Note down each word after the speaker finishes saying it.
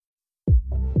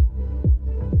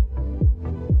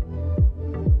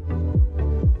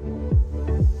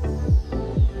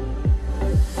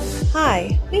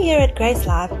Hi, we here at Grace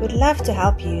Life would love to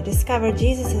help you discover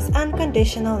Jesus'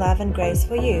 unconditional love and grace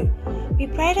for you. We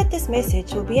pray that this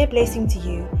message will be a blessing to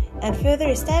you and further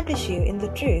establish you in the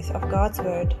truth of God's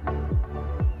Word.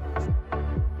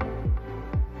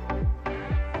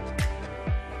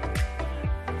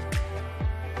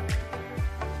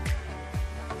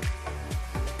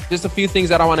 Just a few things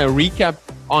that I want to recap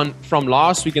on from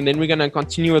last week, and then we're going to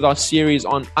continue with our series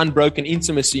on unbroken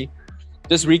intimacy.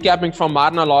 Just recapping from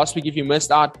Marna last week, if you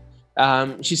missed out,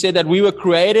 she said that we were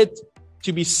created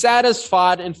to be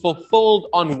satisfied and fulfilled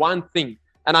on one thing.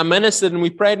 And I ministered and we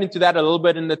prayed into that a little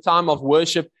bit in the time of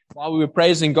worship while we were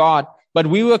praising God. But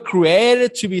we were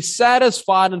created to be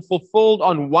satisfied and fulfilled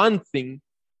on one thing,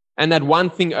 and that one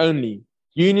thing only,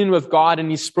 union with God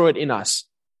and His Spirit in us,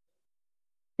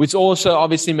 which also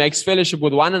obviously makes fellowship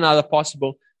with one another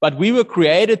possible. But we were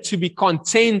created to be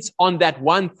content on that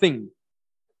one thing.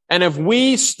 And if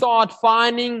we start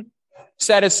finding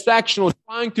satisfaction or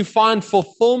trying to find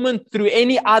fulfillment through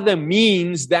any other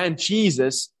means than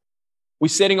Jesus, we're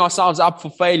setting ourselves up for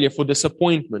failure, for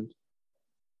disappointment.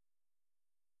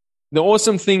 The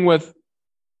awesome thing with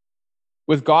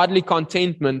godly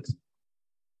contentment,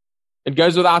 it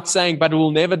goes without saying, but it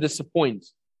will never disappoint.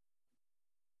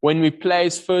 When we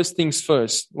place first things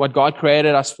first, what God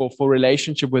created us for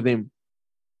relationship with Him.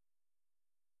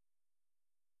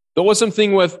 The awesome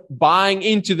thing with buying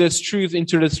into this truth,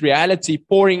 into this reality,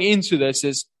 pouring into this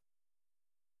is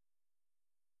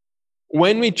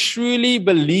when we truly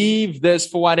believe this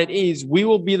for what it is, we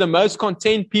will be the most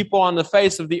content people on the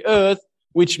face of the earth,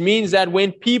 which means that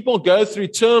when people go through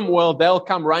turmoil, they'll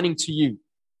come running to you.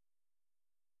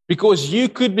 Because you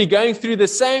could be going through the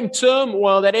same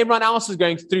turmoil that everyone else is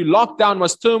going through. Lockdown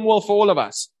was turmoil for all of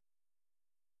us.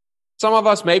 Some of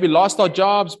us maybe lost our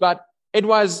jobs, but it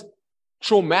was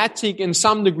traumatic in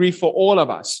some degree for all of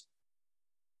us.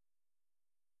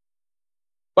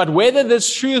 But whether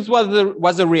this truth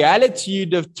was a reality you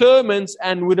determines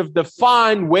and would have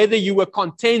defined whether you were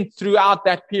content throughout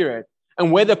that period,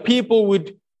 and whether people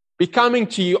would be coming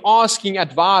to you asking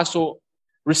advice or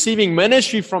receiving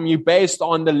ministry from you based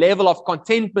on the level of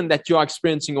contentment that you are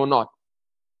experiencing or not.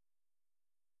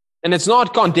 And it's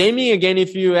not condemning again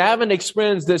if you haven't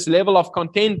experienced this level of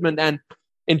contentment and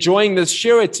enjoying this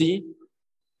surety,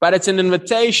 but it's an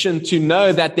invitation to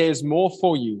know that there's more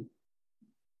for you.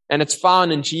 And it's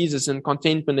found in Jesus and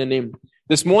contentment in Him.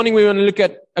 This morning we want to look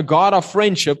at a God of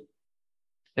friendship.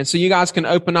 And so you guys can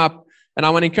open up, and I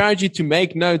want to encourage you to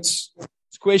make notes,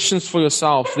 questions for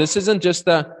yourself. This isn't just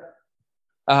a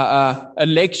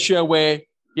lecture where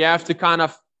you have to kind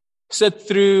of sit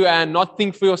through and not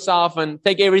think for yourself and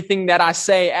take everything that I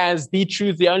say as the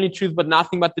truth, the only truth, but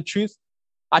nothing but the truth.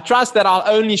 I trust that I'll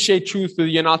only share truth with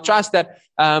you, and I'll trust that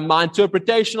my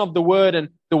interpretation of the word and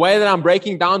the way that I'm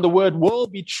breaking down the word will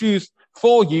be truth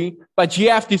for you, but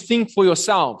you have to think for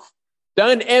yourself.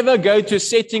 Don't ever go to a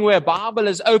setting where a Bible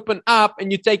is open up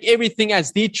and you take everything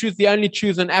as the truth, the only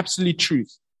truth, and absolute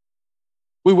truth.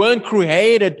 We weren't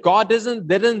created. God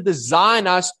didn't design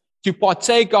us to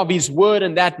partake of His word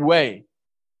in that way.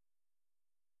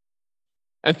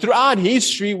 And throughout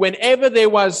history, whenever there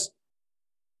was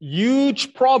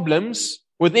huge problems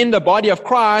within the body of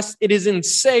Christ, it is in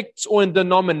sects or in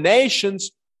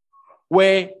denominations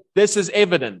where this is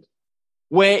evident,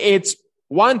 where it's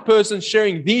one person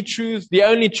sharing the truth, the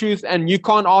only truth, and you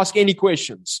can't ask any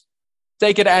questions.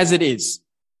 Take it as it is.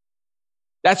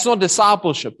 That's not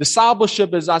discipleship.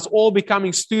 Discipleship is us all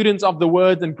becoming students of the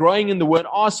Word and growing in the Word,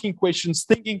 asking questions,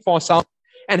 thinking for ourselves,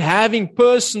 and having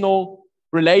personal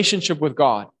relationship with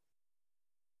God.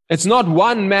 It's not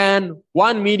one man,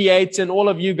 one mediator, and all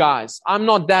of you guys. I'm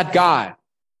not that guy.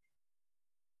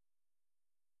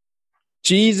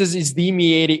 Jesus is the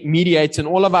mediator, and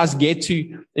all of us get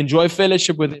to enjoy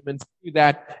fellowship with Him and through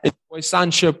that enjoy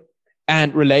sonship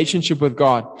and relationship with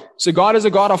God. So God is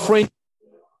a God of friendship.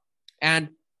 And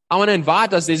I want to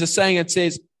invite us. There's a saying that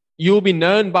says, you'll be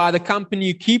known by the company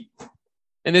you keep.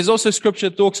 And there's also scripture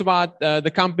that talks about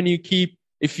the company you keep.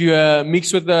 If you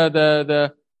mix with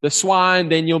the swine,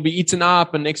 then you'll be eaten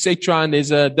up, and etc. And there's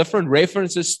different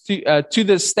references to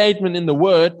this statement in the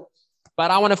word. But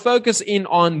I want to focus in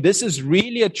on this is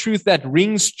really a truth that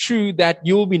rings true, that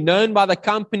you'll be known by the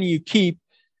company you keep,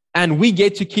 and we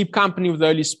get to keep company with the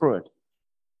Holy Spirit.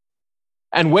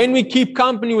 And when we keep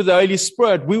company with the Holy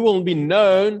Spirit, we will be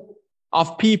known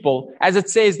of people. As it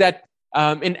says that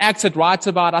in Acts it writes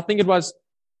about, I think it was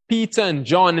Peter and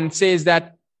John, and it says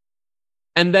that,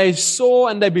 and they saw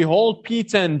and they behold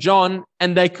Peter and John,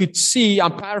 and they could see,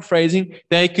 I'm paraphrasing,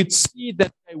 they could see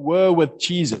that they were with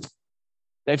Jesus.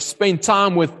 They've spent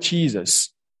time with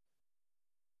Jesus.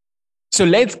 So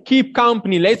let's keep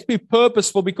company. Let's be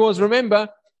purposeful, because remember,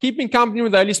 keeping company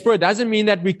with the Holy Spirit doesn't mean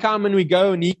that we come and we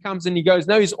go and He comes and He goes.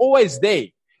 No, He's always there.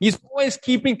 He's always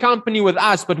keeping company with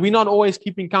us, but we're not always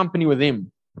keeping company with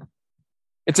Him.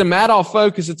 It's a matter of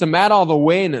focus. It's a matter of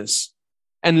awareness.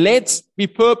 And let's be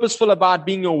purposeful about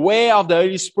being aware of the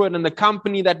Holy Spirit and the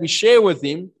company that we share with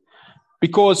Him,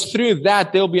 because through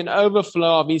that, there'll be an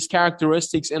overflow of His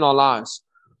characteristics in our lives.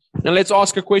 And let's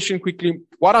ask a question quickly.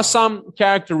 What are some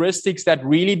characteristics that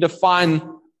really define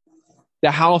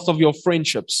the health of your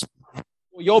friendships?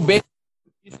 Your best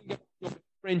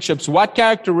friendships, what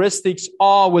characteristics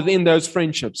are within those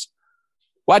friendships?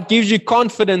 What gives you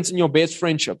confidence in your best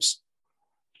friendships?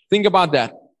 Think about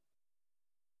that.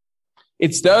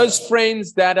 It's those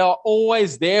friends that are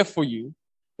always there for you.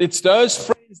 It's those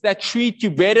friends that treat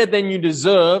you better than you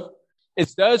deserve.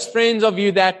 It's those friends of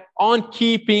you that aren't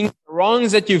keeping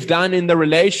wrongs that you've done in the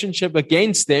relationship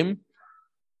against them.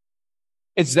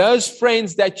 It's those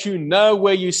friends that you know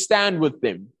where you stand with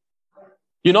them.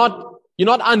 You're not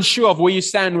unsure of where you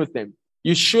stand with them.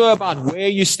 You're sure about where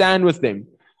you stand with them.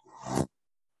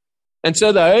 And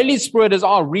so the Holy Spirit is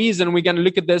our reason. We're going to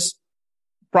look at this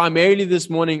primarily this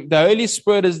morning. The Holy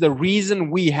Spirit is the reason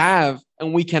we have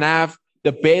and we can have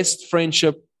the best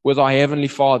friendship with our Heavenly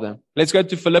Father. Let's go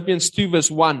to Philippians 2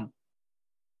 verse 1.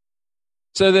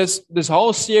 So this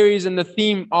whole series and the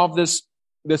theme of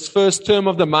this first term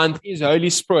of the month is Holy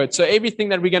Spirit. So everything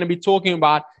that we're going to be talking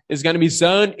about is going to be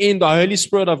zoned in the Holy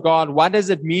Spirit of God. What does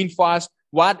it mean for us?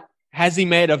 What has He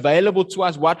made available to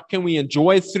us? What can we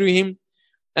enjoy through Him?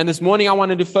 And this morning I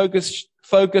wanted to focus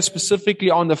specifically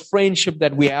on the friendship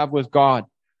that we have with God,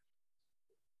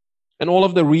 and all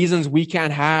of the reasons we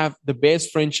can have the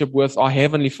best friendship with our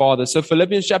Heavenly Father. So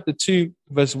Philippians chapter 2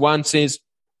 verse 1 says,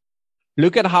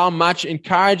 look at how much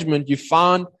encouragement you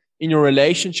found in your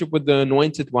relationship with the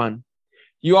Anointed One.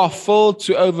 You are filled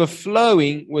to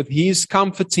overflowing with His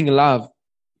comforting love.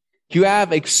 You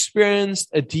have experienced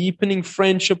a deepening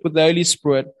friendship with the Holy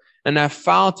Spirit and have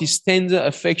felt His tender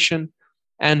affection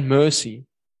and mercy.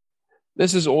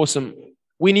 This is awesome.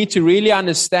 We need to really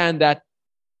understand that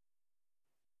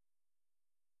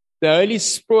the Holy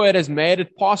Spirit has made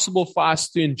it possible for us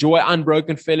to enjoy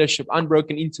unbroken fellowship,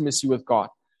 unbroken intimacy with God.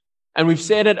 And we've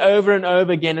said it over and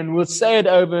over again, and we'll say it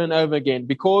over and over again,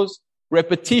 because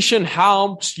repetition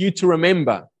helps you to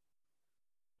remember.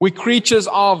 We're creatures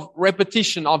of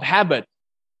repetition, of habit.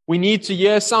 We need to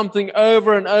hear something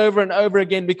over and over and over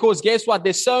again, because guess what?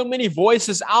 There's so many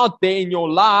voices out there in your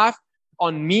life,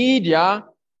 on media,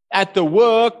 at the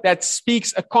work, that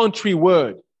speaks a contrary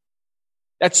word,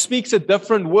 that speaks a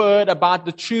different word about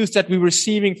the truths that we're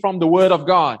receiving from the Word of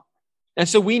God. And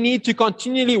so we need to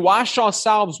continually wash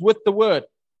ourselves with the Word.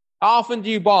 How often do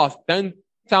you bath? Don't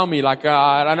tell me, I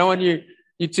don't want you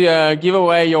to give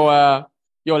away your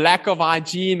lack of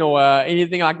hygiene or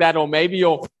anything like that, or maybe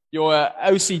your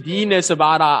OCD-ness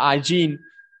about our hygiene.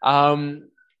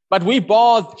 But we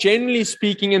bath, generally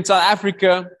speaking, in South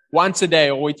Africa once a day,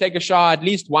 or we take a shower at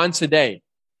least once a day.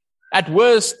 At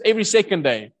worst, every second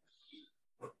day.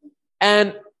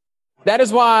 And that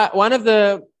is why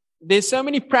there's so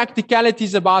many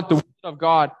practicalities about the Word of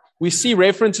God. We see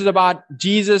references about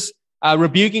Jesus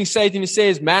rebuking Satan. He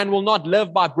says, man will not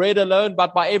live by bread alone,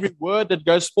 but by every word that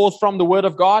goes forth from the Word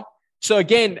of God. So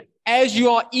again, as you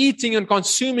are eating and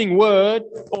consuming word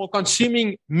or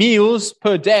consuming meals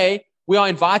per day, we are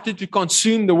invited to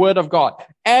consume the Word of God.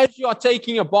 As you are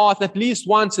taking a bath at least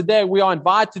once a day, we are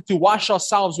invited to wash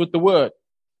ourselves with the Word.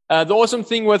 The awesome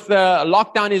thing with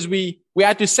lockdown is we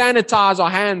had to sanitize our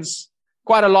hands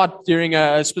quite a lot during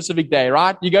a specific day,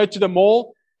 right? You go to the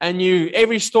mall and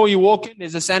every store you walk in,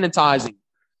 there's a sanitizing.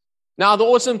 Now, the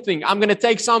awesome thing, I'm going to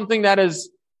take something that is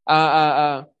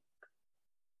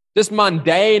just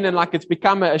mundane and like it's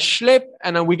become a schlep,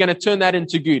 and then we're going to turn that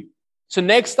into good. So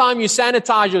next time you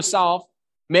sanitize yourself,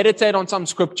 meditate on some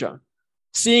scripture,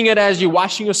 seeing it as you're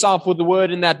washing yourself with the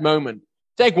Word in that moment.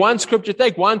 Take one scripture,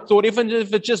 take one thought, even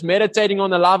if it's just meditating on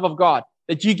the love of God,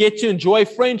 that you get to enjoy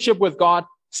friendship with God.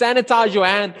 Sanitize your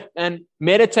hand and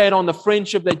meditate on the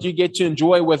friendship that you get to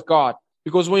enjoy with God,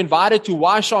 because we're invited to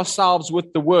wash ourselves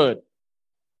with the Word.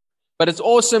 But it's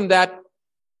awesome that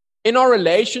in our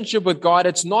relationship with God,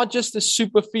 it's not just a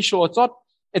superficial,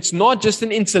 it's not just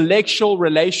an intellectual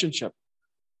relationship.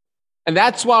 And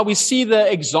that's why we see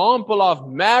the example of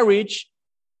marriage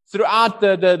throughout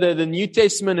the New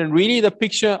Testament, and really the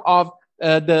picture of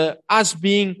us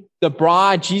being the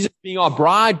bride, Jesus being our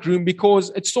bridegroom, because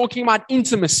it's talking about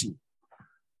intimacy.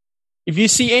 If you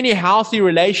see any healthy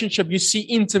relationship, you see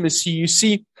intimacy, you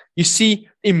see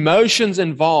emotions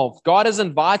involved. God is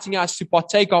inviting us to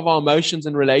partake of our emotions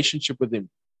in relationship with Him.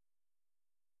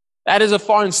 That is a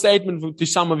foreign statement to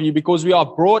some of you because we are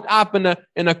brought up in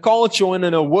a culture and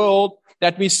in a world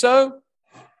that we're so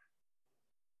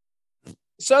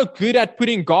good at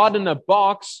putting God in a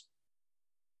box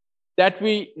that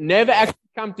we never actually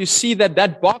come to see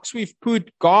that box we've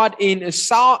put God in is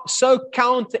so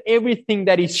counter everything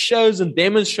that He shows and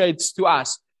demonstrates to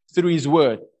us through His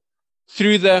Word,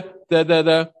 through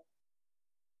the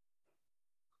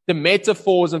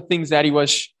metaphors and things that He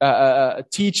was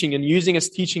teaching and using as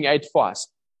teaching aid for us.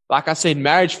 Like I said,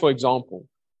 marriage, for example.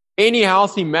 Any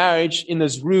healthy marriage in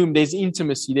this room, there's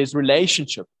intimacy, there's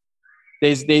relationship,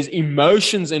 there's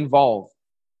emotions involved.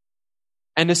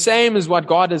 And the same is what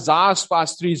God desires for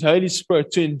us through His Holy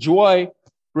Spirit, to enjoy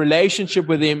relationship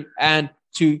with Him and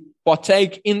to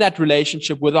partake in that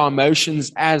relationship with our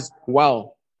emotions as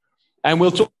well. And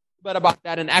we'll talk a bit about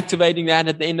that and activating that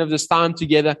at the end of this time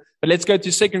together. But let's go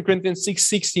to 2 Corinthians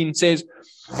 6:16. It says,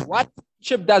 what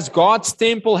fellowship does God's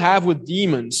temple have with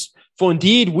demons? For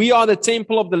indeed, we are the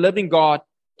temple of the living God.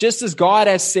 Just as God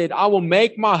has said, I will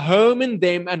make my home in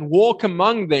them and walk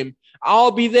among them.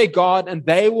 I'll be their God and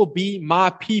they will be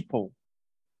my people.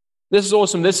 This is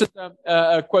awesome. This is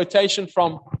a quotation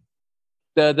from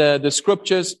the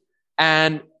scriptures.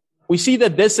 And we see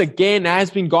that this again has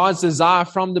been God's desire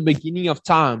from the beginning of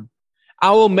time.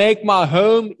 I will make my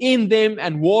home in them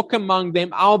and walk among them.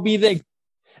 I'll be their God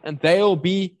and they'll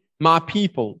be my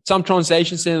people. Some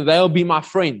translations say they'll be my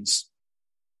friends.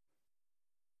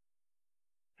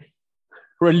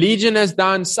 Religion has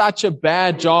done such a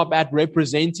bad job at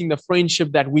representing the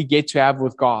friendship that we get to have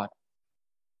with God.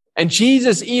 And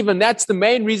Jesus even, that's the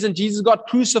main reason Jesus got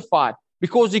crucified,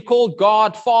 because He called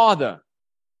God Father.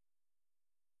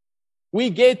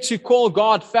 We get to call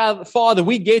God Father.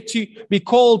 We get to be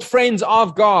called friends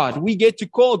of God. We get to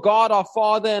call God our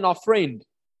Father and our friend.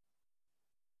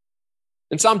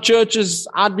 In some churches,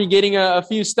 I'd be getting a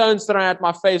few stones thrown at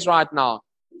my face right now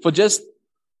for just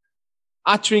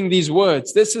uttering these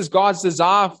words. This is God's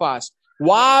desire for us.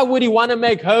 Why would He want to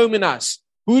make home in us?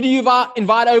 Who do you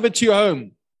invite over to your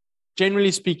home?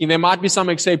 Generally speaking, there might be some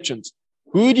exceptions.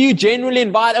 Who do you generally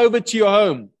invite over to your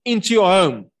home, into your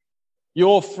home?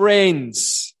 Your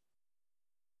friends.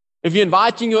 If you're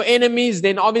inviting your enemies,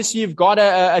 then obviously you've got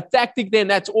a tactic then.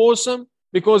 That's awesome,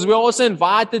 because we're also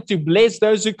invited to bless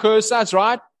those who curse us,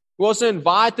 right? We're also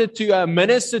invited to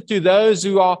minister to those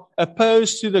who are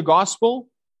opposed to the gospel.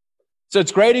 So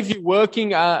it's great if you're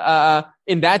working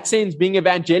in that sense, being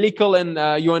evangelical in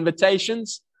your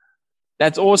invitations.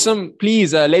 That's awesome.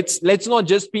 Please, let's not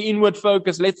just be inward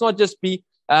focused. Let's not just be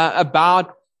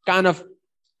about kind of,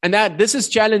 and that this is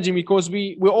challenging because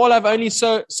we all have only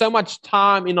so much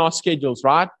time in our schedules,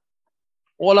 right?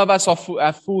 All of us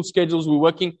have full schedules. We're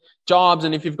working jobs,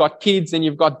 and if you've got kids, then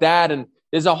you've got that, and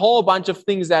there's a whole bunch of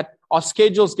things that our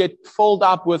schedules get filled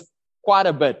up with quite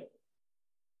a bit.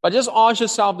 But just ask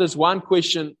yourself this one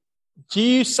question. Do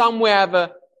you somewhere have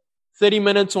a 30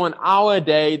 minutes or an hour a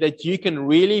day that you can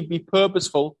really be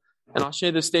purposeful? And I'll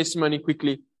share this testimony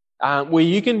quickly. Where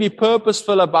you can be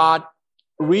purposeful about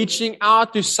reaching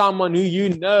out to someone who you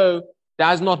know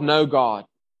does not know God.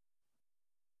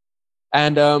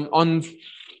 And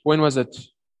when was it?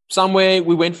 Somewhere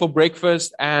we went for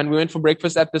breakfast, and we went for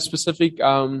breakfast at the specific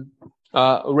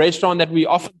restaurant that we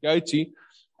often go to.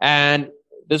 And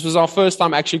this was our first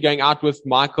time actually going out with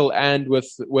Michael and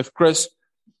with Chris.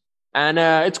 And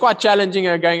it's quite challenging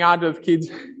going out with kids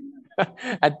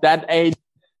at that age.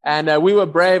 And we were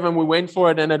brave and we went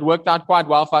for it, and it worked out quite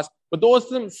well for us. But the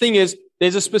awesome thing is,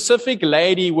 there's a specific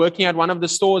lady working at one of the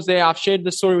stores there. I've shared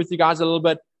the story with you guys a little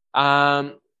bit.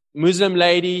 Muslim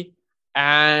lady.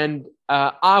 And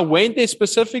I went there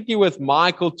specifically with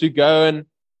Michael to go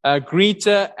and greet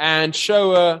her and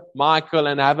show her Michael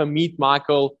and have her meet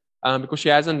Michael. Because she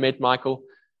hasn't met Michael.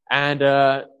 And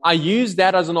I use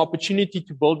that as an opportunity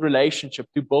to build relationship,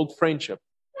 to build friendship.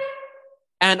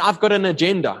 And I've got an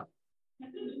agenda.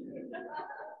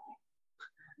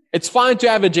 It's fine to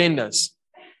have agendas.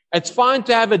 It's fine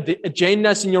to have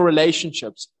agendas in your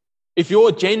relationships. If your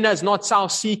agenda is not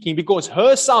self-seeking, because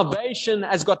her salvation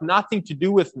has got nothing to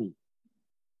do with me.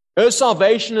 Her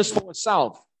salvation is for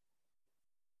herself.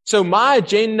 So my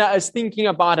agenda is thinking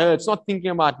about her. It's not thinking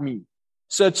about me.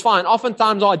 So it's fine.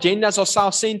 Oftentimes our agendas are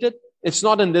self-centered. It's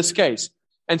not in this case.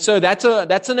 And so that's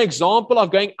an example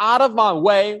of going out of my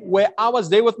way, where I was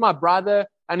there with my brother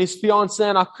and his fiancée,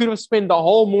 and I could have spent the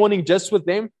whole morning just with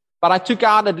them. But I took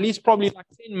out at least probably like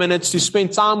 10 minutes to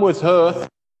spend time with her,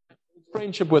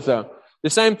 friendship with her. The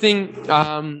same thing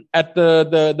at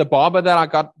the barber that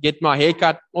I get my hair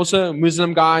cut, also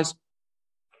Muslim guys.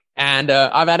 And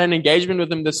I've had an engagement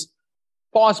with him this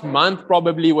past month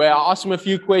probably, where I asked him a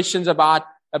few questions about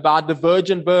about the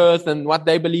virgin birth and what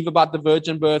they believe about the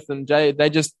virgin birth. And they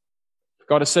just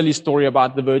got a silly story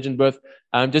about the virgin birth,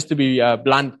 just to be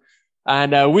blunt.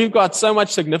 And we've got so much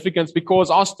significance because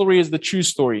our story is the true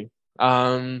story.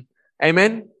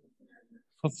 Amen?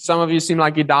 Some of you seem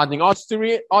like you're doubting. Our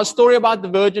story about the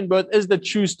virgin birth is the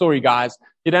true story, guys.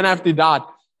 You don't have to doubt.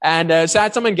 And so I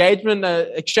had some engagement,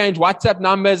 exchange WhatsApp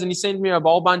numbers, and he sent me a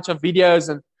whole bunch of videos,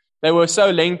 and they were so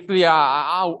lengthy.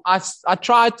 I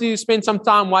tried to spend some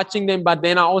time watching them, but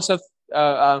then I also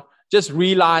just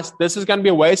realized this is going to be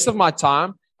a waste of my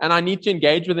time, and I need to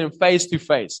engage with him face to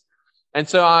face. And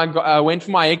so I went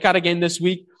for my haircut again this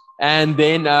week, and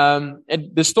then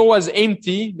the store was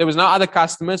empty. There was no other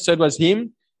customers, so it was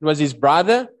him, it was his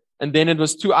brother, and then it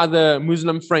was 2 other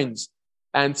Muslim friends.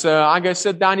 And so I go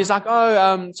sit down. He's like,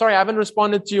 "Oh, sorry, I haven't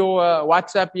responded to your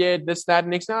WhatsApp yet, this, that,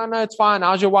 next." No, it's fine.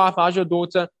 How's your wife? How's your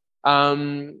daughter?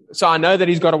 So I know that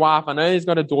he's got a wife. I know he's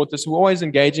got a daughter. So we're always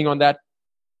engaging on that.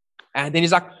 And then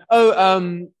he's like,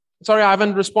 "Sorry, I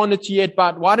haven't responded to you yet,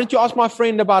 but why don't you ask my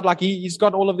friend about, like, he's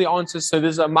got all of the answers." So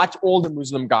there's a much older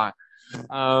Muslim guy.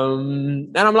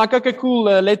 And I'm like, "Okay, cool.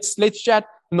 Let's chat."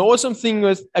 And the awesome thing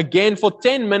was, again, for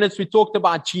 10 minutes, we talked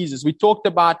about Jesus. We talked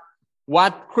about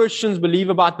what Christians believe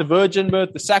about the virgin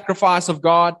birth, the sacrifice of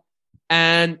God.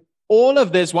 And all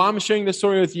of this, why I'm sharing this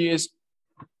story with you, is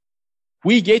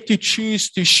we get to choose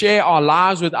to share our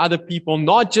lives with other people,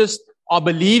 not just our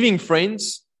believing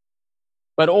friends,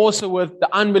 but also with the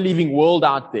unbelieving world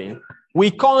out there.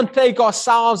 We can't take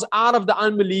ourselves out of the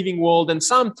unbelieving world, and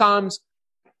sometimes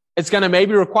it's going to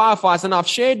maybe require for us. And I've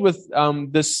shared with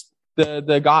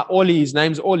the guy, Oli, his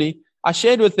name's Oli. I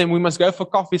shared with him, we must go for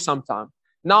coffee sometime.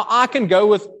 Now, I can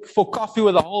go for coffee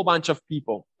with a whole bunch of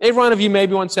people. Every one of you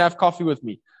maybe wants to have coffee with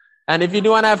me. And if you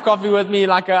do want to have coffee with me,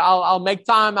 I'll make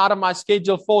time out of my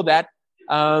schedule for that.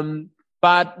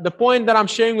 But the point that I'm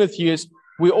sharing with you is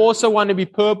we also want to be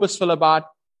purposeful about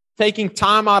taking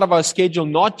time out of our schedule,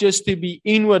 not just to be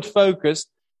inward focused,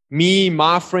 me,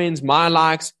 my friends, my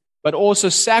likes, but also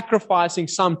sacrificing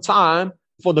some time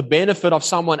for the benefit of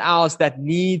someone else that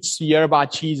needs to hear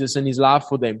about Jesus and his love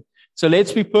for them. So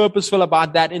let's be purposeful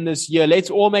about that in this year.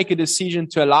 Let's all make a decision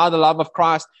to allow the love of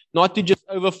Christ not to just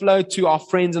overflow to our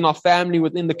friends and our family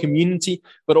within the community,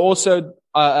 but also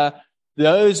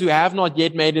those who have not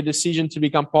yet made a decision to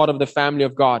become part of the family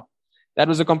of God. That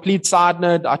was a complete side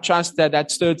note. I trust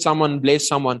that stirred someone, blessed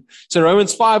someone. So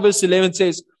Romans 5 verse 11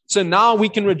 says, "So now we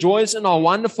can rejoice in our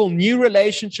wonderful new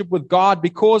relationship with God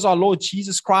because our Lord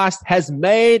Jesus Christ has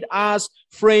made us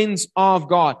friends of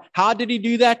God." How did he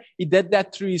do that? He did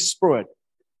that through his Spirit.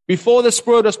 Before the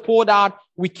Spirit was poured out,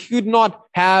 we could not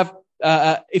have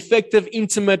effective,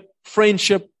 intimate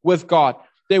friendship with God.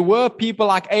 There were people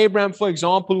like Abraham, for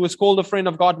example, who was called a friend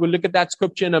of God. We'll look at that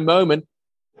scripture in a moment.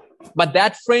 But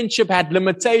that friendship had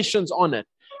limitations on it,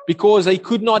 because he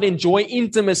could not enjoy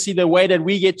intimacy the way that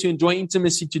we get to enjoy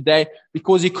intimacy today,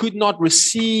 because he could not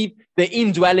receive the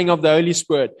indwelling of the Holy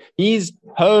Spirit. His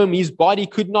home, his body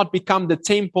could not become the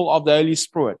temple of the Holy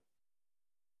Spirit.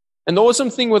 And the awesome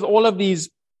thing with all of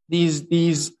these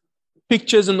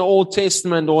pictures in the Old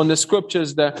Testament or in the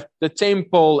scriptures, the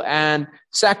temple and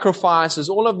sacrifices,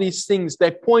 all of these things,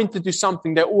 they pointed to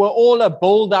something. They were all a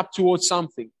build up towards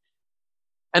something.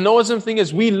 And the awesome thing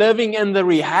is we're living in the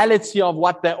reality of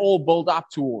what they all build up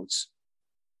towards.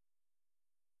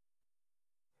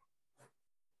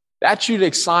 That should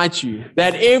excite you.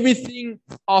 That everything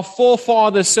our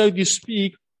forefathers, so to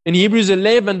speak, in Hebrews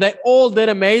 11, they all did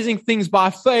amazing things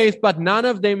by faith, but none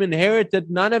of them inherited,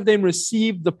 none of them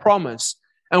received the promise.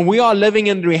 And we are living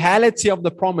in the reality of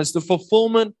the promise, the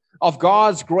fulfillment of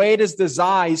God's greatest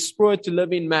desire, His Spirit to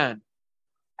live in man.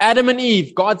 Adam and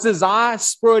Eve, God's desire,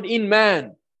 Spirit in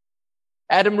man.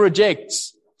 Adam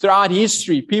rejects. Throughout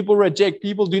history, people reject.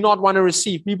 People do not want to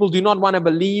receive. People do not want to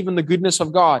believe in the goodness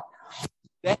of God.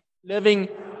 They're living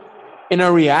in a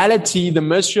reality, the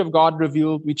mystery of God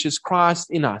revealed, which is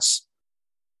Christ in us.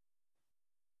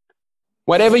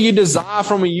 Whatever you desire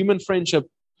from a human friendship,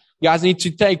 you guys need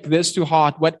to take this to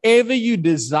heart. Whatever you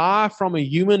desire from a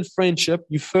human friendship,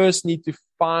 you first need to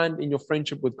find in your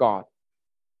friendship with God.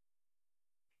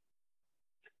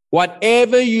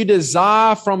 Whatever you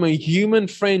desire from a human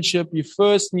friendship, you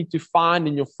first need to find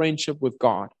in your friendship with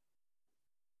God.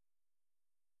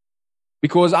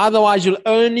 Because otherwise you'll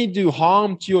only do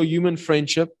harm to your human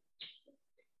friendship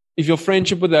if your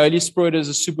friendship with the Holy Spirit is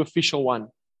a superficial one.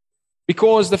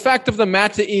 Because the fact of the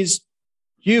matter is,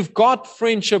 you've got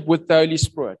friendship with the Holy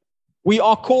Spirit. We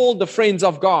are called the friends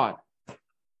of God.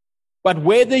 But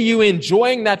whether you're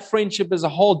enjoying that friendship is a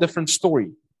whole different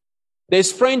story.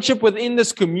 There's friendship within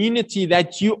this community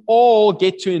that you all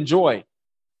get to enjoy.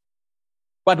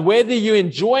 But whether you're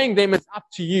enjoying them is up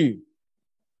to you.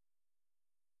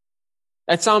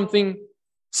 That's something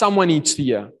someone needs to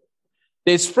hear.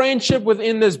 There's friendship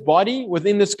within this body,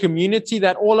 within this community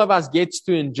that all of us gets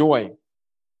to enjoy.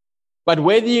 But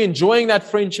whether you're enjoying that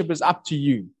friendship is up to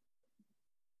you.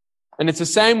 And it's the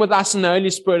same with us and the Holy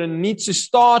Spirit. And it needs to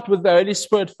start with the Holy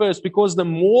Spirit first, because the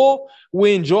more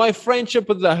we enjoy friendship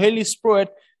with the Holy Spirit,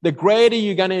 the greater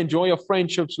you're going to enjoy your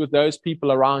friendships with those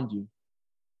people around you.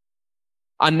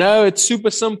 I know it's super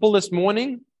simple this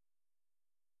morning,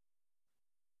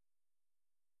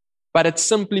 but it's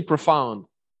simply profound.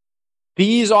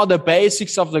 These are the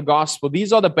basics of the gospel.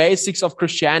 These are the basics of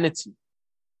Christianity.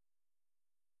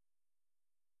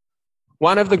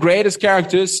 One of the greatest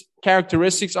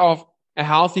characteristics of a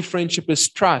healthy friendship is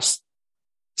trust.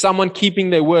 Someone keeping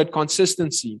their word,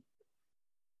 consistency.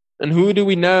 And who do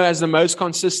we know as the most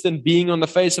consistent being on the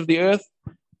face of the earth?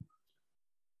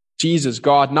 Jesus,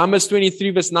 God. Numbers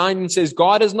 23 verse 19 says,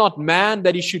 God is not man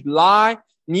that he should lie,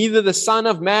 neither the son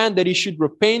of man that he should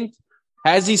repent.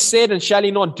 Has he said, and shall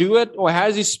he not do it? Or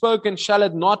has he spoken, shall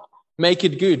it not make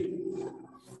it good?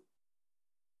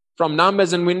 From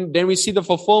Numbers, and then we see the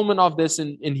fulfillment of this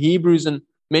in Hebrews and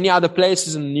many other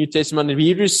places in the New Testament. In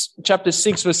Hebrews chapter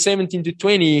 6, verse 17 to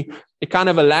 20, it kind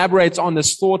of elaborates on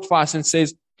this thought for us and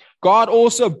says, God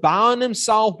also bound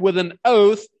himself with an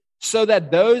oath so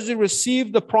that those who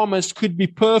received the promise could be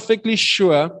perfectly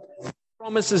sure. The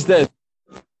promise is this.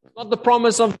 It's not the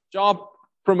promise of job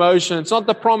promotion. It's not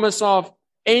the promise of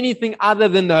anything other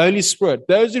than the Holy Spirit.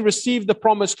 Those who received the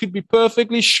promise could be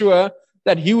perfectly sure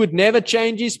that he would never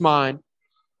change his mind.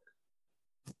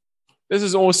 This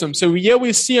is awesome. So here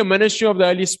we see a ministry of the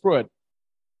Holy Spirit.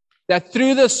 That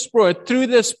through the Spirit, through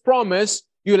this promise,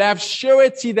 you'll have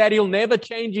surety that he'll never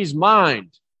change his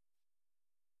mind.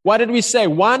 What did we say?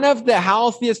 One of the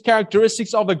healthiest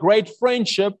characteristics of a great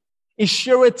friendship is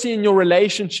surety in your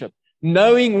relationship,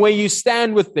 knowing where you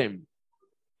stand with them.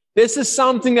 This is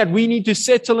something that we need to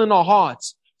settle in our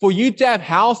hearts. For you to have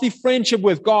healthy friendship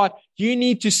with God, you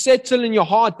need to settle in your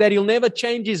heart that he'll never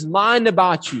change his mind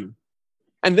about you.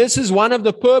 And this is one of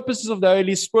the purposes of the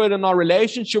Holy Spirit in our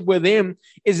relationship with him,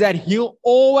 is that he'll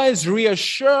always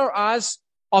reassure us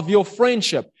of your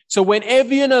friendship. So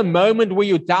whenever you're in a moment where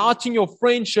you're doubting your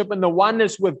friendship and the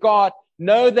oneness with God,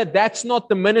 know that that's not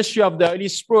the ministry of the Holy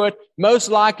Spirit, most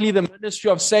likely the ministry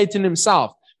of Satan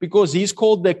himself, because he's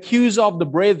called the accuser of the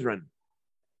brethren.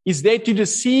 He's there to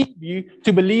deceive you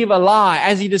to believe a lie,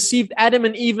 as he deceived Adam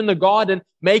and Eve in the garden,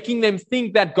 making them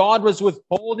think that God was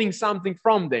withholding something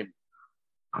from them.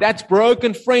 That's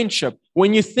broken friendship.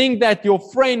 When you think that your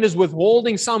friend is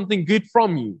withholding something good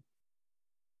from you.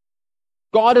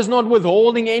 God is not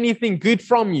withholding anything good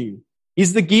from you.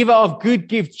 He's the giver of good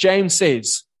gifts, James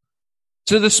says.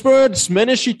 So the Spirit's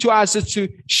ministry to us is to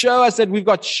show us that we've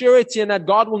got surety and that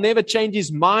God will never change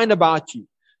his mind about you.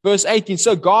 Verse 18,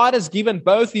 so God has given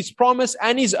both his promise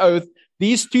and his oath.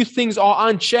 These two things are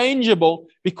unchangeable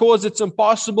because it's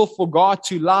impossible for God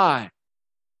to lie.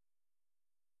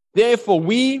 Therefore,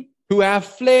 we who have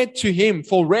fled to him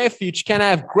for refuge can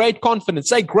have great confidence.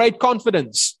 Say great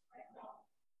confidence.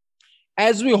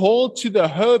 As we hold to the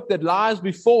hope that lies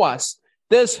before us,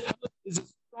 this hope is a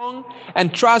strong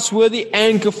and trustworthy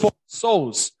anchor for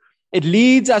souls. It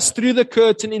leads us through the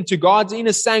curtain into God's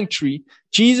inner sanctuary.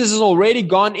 Jesus has already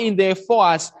gone in there for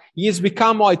us. He has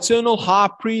become our eternal high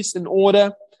priest in the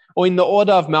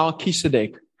order of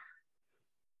Melchizedek.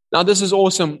 Now, this is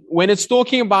awesome. When it's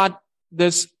talking about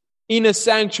this inner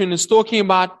sanctuary, it's talking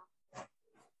about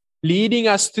leading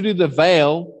us through the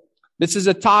veil. This is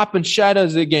a type and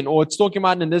shadows again, or it's talking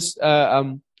about in this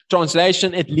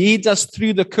translation, it leads us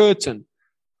through the curtain.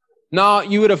 Now,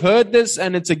 you would have heard this,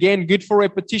 and it's again good for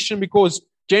repetition, because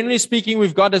generally speaking,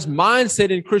 we've got this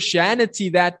mindset in Christianity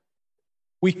that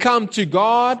we come to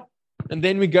God and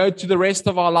then we go to the rest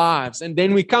of our lives. And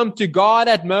then we come to God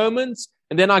at moments,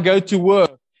 and then I go to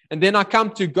work. And then I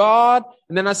come to God,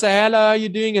 and then I say, hello, how are you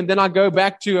doing? And then I go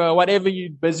back to whatever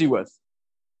you're busy with.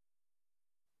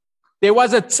 There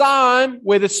was a time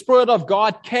where the Spirit of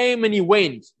God came and he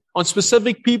went on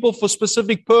specific people for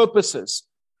specific purposes.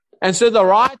 And so the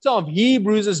writer of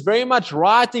Hebrews is very much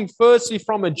writing firstly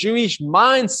from a Jewish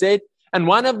mindset. And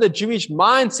one of the Jewish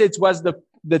mindsets was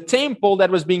the temple that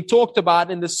was being talked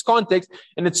about in this context.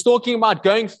 And it's talking about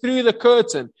going through the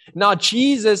curtain. Now,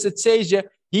 Jesus, it says here,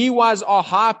 he was our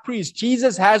high priest.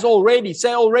 Jesus has already.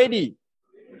 Say already.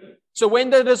 So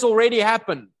when did this already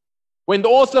happen? When the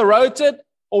author wrote it,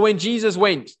 or when Jesus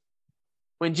went?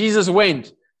 When Jesus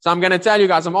went. So I'm going to tell you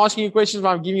guys, I'm asking you questions, but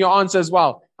I'm giving you an answer as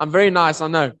well. I'm very nice, I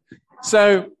know.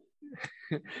 So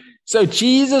So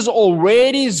Jesus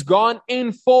already has gone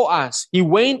in for us. He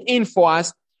went in for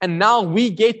us, and now we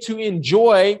get to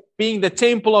enjoy being the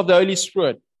temple of the Holy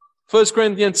Spirit. 1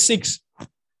 Corinthians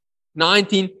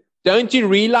 6:19. Don't you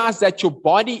realize that your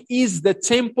body is the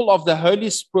temple of the Holy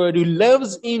Spirit who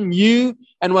lives in you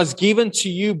and was given to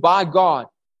you by God?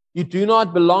 You do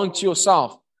not belong to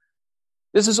yourself.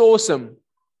 This is awesome.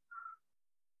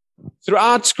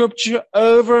 Throughout Scripture,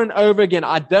 over and over again,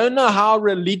 I don't know how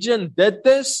religion did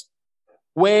this,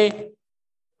 where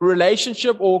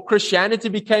relationship or Christianity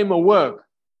became a work.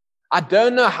 I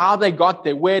don't know how they got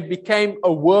there, where it became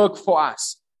a work for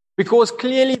us. Because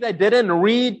clearly they didn't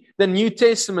read the New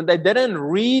Testament. They didn't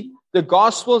read the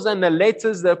Gospels and the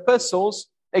letters, the epistles,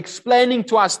 explaining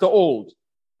to us the Old.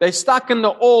 They stuck in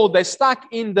the Old. They stuck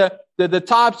in the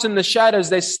types and the shadows.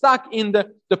 They stuck in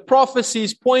the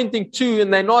prophecies pointing to,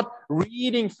 and they're not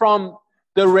reading from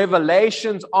the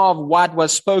revelations of what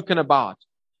was spoken about.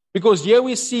 Because here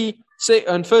we see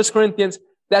in 1 Corinthians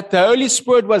that the Holy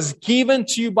Spirit was given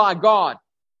to you by God.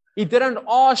 He didn't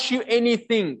ask you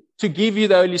anything to give you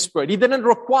the Holy Spirit. He didn't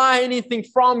require anything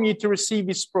from you to receive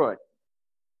His Spirit.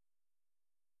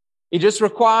 He just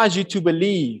requires you to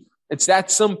believe. It's that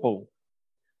simple.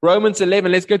 Romans 11,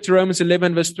 let's go to Romans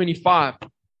 11, verse 25.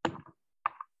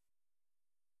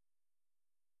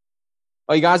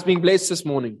 Are you guys being blessed this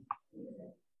morning?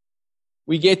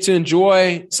 We get to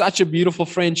enjoy such a beautiful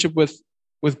friendship with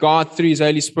God through His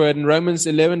Holy Spirit. And Romans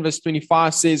 11, verse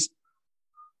 25 says,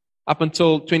 up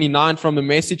until 29 from the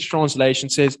Message translation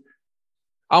says,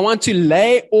 I want to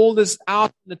lay all this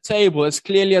out on the table as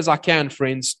clearly as I can,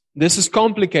 friends. This is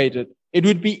complicated. It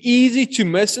would be easy to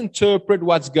misinterpret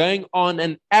what's going on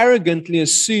and arrogantly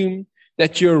assume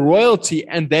that you're royalty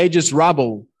and they're just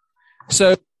rubble.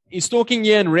 So he's talking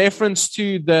here in reference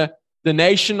to the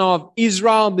nation of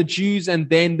Israel, the Jews, and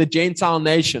then the Gentile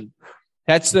nation.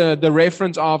 That's the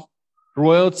reference of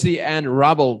royalty and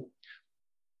rubble.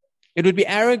 It would be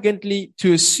arrogantly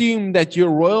to assume that you're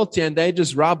royalty and they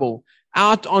just rubble,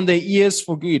 out on their ears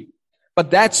for good. But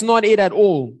that's not it at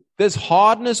all. This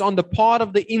hardness on the part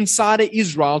of the insider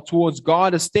Israel towards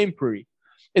God is temporary.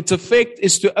 Its effect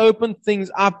is to open things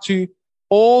up to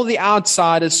all the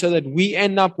outsiders so that we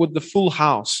end up with the full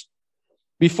house.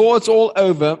 Before it's all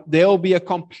over, there will be a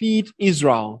complete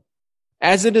Israel.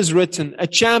 As it is written, a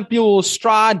champion will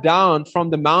stride down from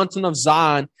the mountain of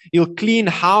Zion. He'll clean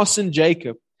house in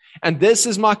Jacob. And this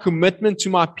is my commitment to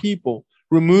my people,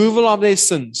 removal of their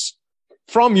sins.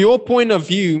 From your point of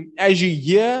view, as you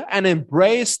hear and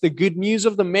embrace the good news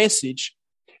of the message,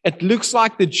 it looks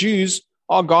like the Jews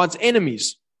are God's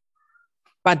enemies.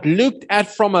 But looked at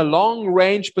from a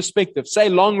long-range perspective, say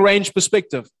long-range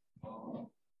perspective.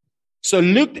 So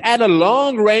looked at a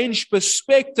long-range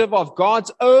perspective of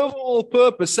God's overall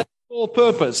purpose,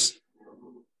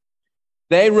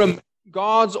 they remain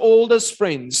God's oldest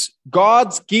friends.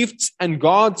 God's gifts and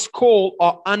God's call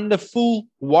are under full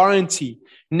warranty.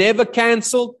 Never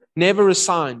canceled, never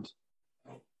resigned.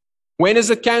 When is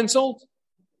it canceled?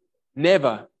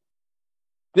 Never.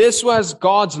 This was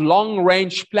God's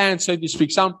long-range plan, so to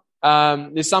speak.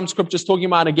 There's some scriptures talking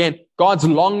about, again, God's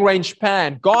long-range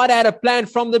plan. God had a plan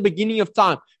from the beginning of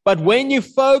time. But when you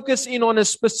focus in on a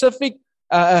specific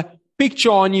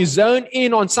picture, and you zone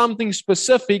in on something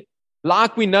specific,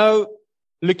 like we know,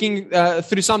 looking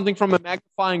through something from a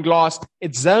magnifying glass,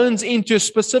 it zones into a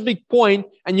specific point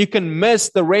and you can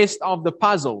miss the rest of the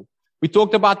puzzle. We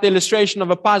talked about the illustration of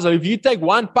a puzzle. If you take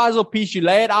one puzzle piece, you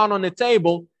lay it out on the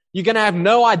table, you're going to have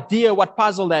no idea what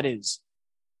puzzle that is.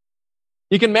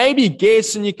 You can maybe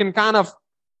guess and you can kind of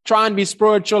try and be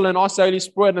spiritual and ask the Holy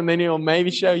Spirit, and then He'll maybe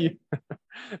show you.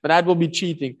 But that will be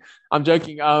cheating. I'm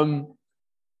joking.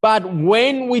 But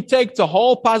when we take the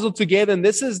whole puzzle together, and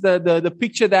this is the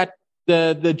picture that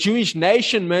the Jewish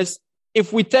nation missed,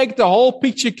 if we take the whole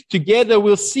picture together,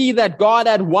 we'll see that God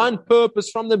had one purpose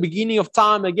from the beginning of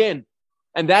time again.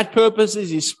 And that purpose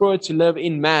is His Spirit to live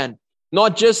in man.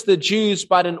 Not just the Jews,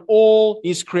 but in all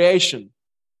His creation.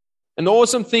 And the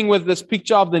awesome thing with this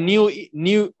picture of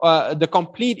the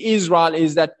complete Israel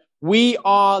is that we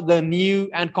are the new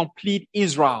and complete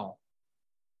Israel.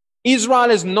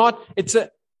 Israel is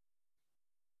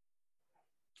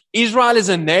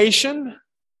a nation,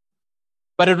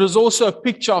 but it was also a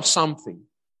picture of something.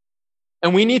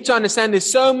 And we need to understand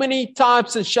there's so many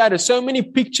types and shadows, so many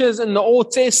pictures in the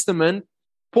Old Testament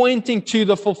pointing to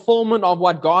the fulfillment of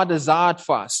what God desired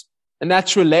for us. And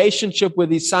that's relationship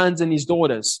with His sons and His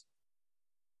daughters.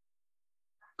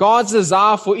 God's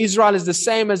desire for Israel is the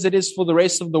same as it is for the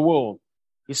rest of the world.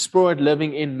 His Spirit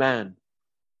living in man.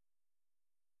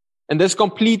 And this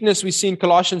completeness we see in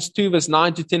Colossians 2 verse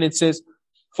 9 to 10, it says,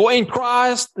 For in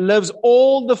Christ lives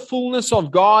all the fullness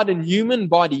of God in human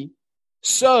body.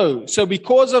 So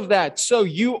because of that, so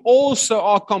you also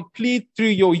are complete through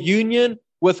your union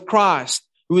with Christ,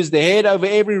 who is the head over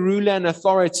every ruler and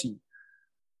authority.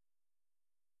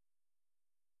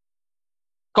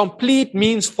 Complete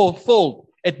means fulfilled.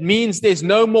 It means there's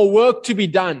no more work to be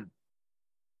done.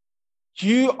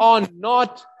 You are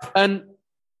not an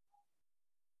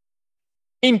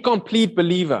incomplete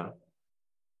believer.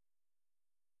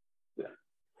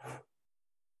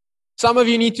 Some of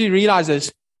you need to realize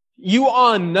this. You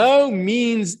are no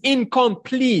means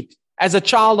incomplete as a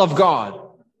child of God.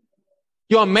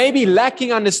 You are maybe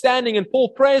lacking understanding, and Paul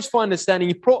prays for understanding.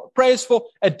 He prays for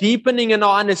a deepening in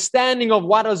our understanding of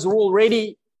what has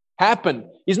already happened.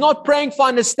 He's not praying for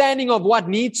understanding of what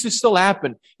needs to still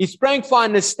happen. He's praying for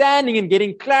understanding and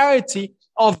getting clarity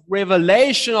of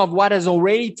revelation of what has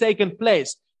already taken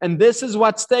place. And this is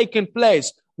what's taken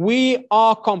place. We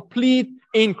are complete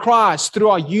in Christ through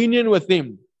our union with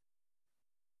Him.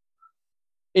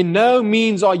 In no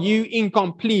means are you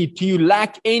incomplete. Do you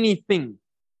lack anything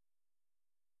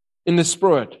in the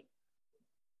Spirit?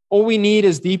 All we need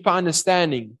is deeper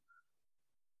understanding.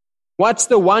 What's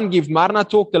the one gift? Marna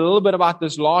talked a little bit about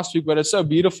this last week, but it's so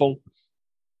beautiful.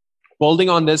 Building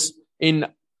on this in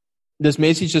this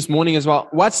message this morning as well.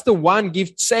 What's the one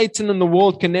gift Satan in the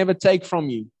world can never take from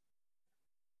you?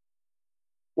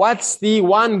 What's the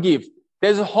one gift?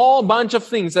 There's a whole bunch of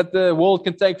things that the world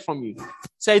can take from you.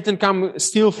 Satan can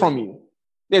steal from you.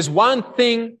 There's one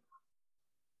thing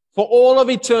for all of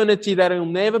eternity that he'll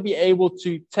never be able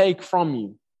to take from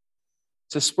you.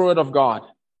 It's the Spirit of God.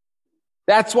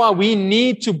 That's why we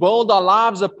need to build our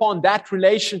lives upon that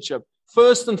relationship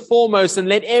first and foremost, and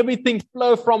let everything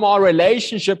flow from our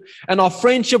relationship and our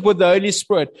friendship with the Holy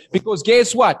Spirit. Because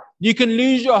guess what? You can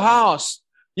lose your house.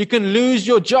 You can lose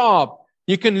your job.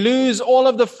 You can lose all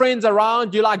of the friends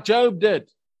around you like Job did.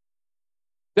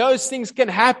 Those things can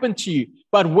happen to you.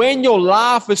 But when your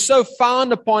life is so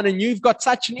found upon and you've got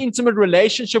such an intimate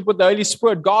relationship with the Holy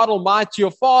Spirit, God Almighty,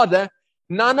 your Father,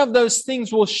 none of those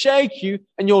things will shake you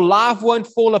and your life won't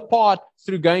fall apart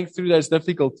through going through those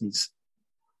difficulties.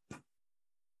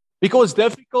 Because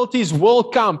difficulties will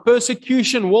come.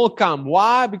 Persecution will come.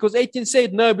 Why? Because Etienne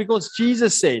said no, because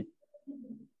Jesus said.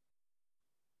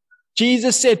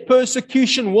 Jesus said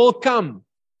persecution will come.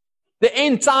 The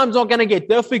end times are going to get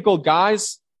difficult,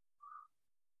 guys.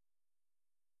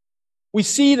 We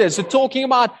see this. We're talking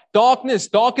about darkness.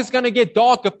 Dark is going to get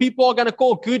darker. People are going to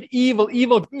call good evil,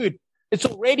 evil good. It's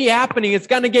already happening. It's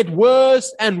going to get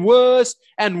worse and worse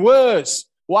and worse.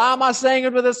 Why am I saying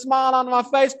it with a smile on my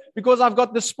face? Because I've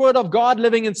got the Spirit of God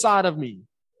living inside of me.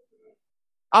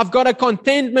 I've got a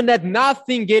contentment that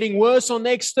nothing getting worse on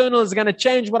the external is going to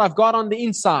change what I've got on the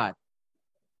inside.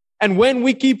 And when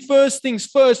we keep first things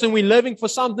first and we're living for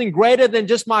something greater than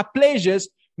just my pleasures,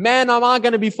 man, am I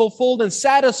going to be fulfilled and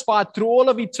satisfied through all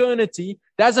of eternity?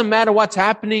 Doesn't matter what's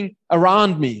happening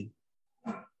around me.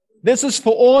 This is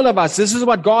for all of us. This is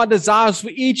what God desires for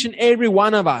each and every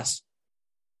one of us.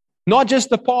 Not just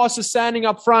the pastor standing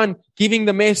up front giving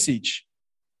the message.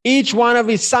 Each one of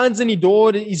his sons and his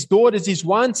daughters, he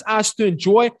wants us to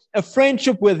enjoy a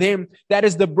friendship with him that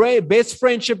is the best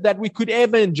friendship that we could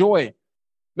ever enjoy.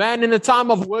 Man, in a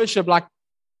time of worship,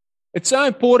 it's so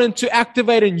important to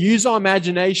activate and use our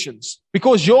imaginations,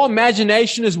 because your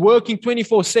imagination is working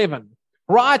 24/7.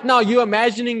 Right now, you're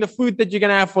imagining the food that you're going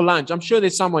to have for lunch. I'm sure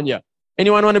there's someone here.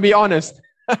 Anyone want to be honest?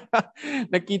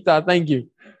 Nikita, thank you.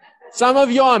 Some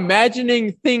of you are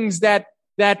imagining things that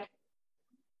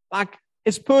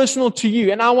is personal to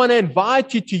you. And I want to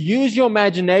invite you to use your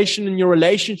imagination in your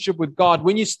relationship with God.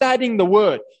 When you're studying the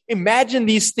Word, imagine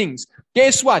these things.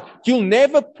 Guess what? You'll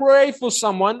never pray for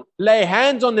someone, lay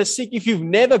hands on the sick if you've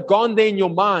never gone there in your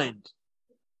mind.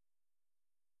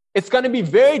 It's going to be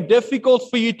very difficult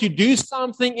for you to do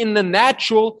something in the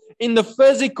natural, in the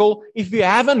physical, if you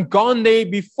haven't gone there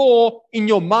before in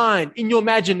your mind, in your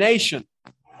imagination.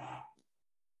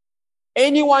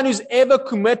 Anyone who's ever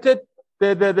committed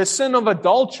the sin of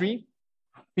adultery,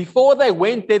 before they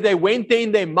went there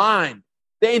in their mind.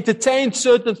 They entertained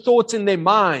certain thoughts in their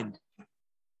mind.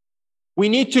 We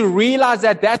need to realize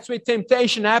that that's where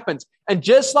temptation happens. And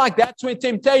just like that's where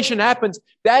temptation happens,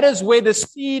 that is where the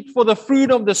seed for the fruit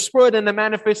of the Spirit and the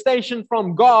manifestation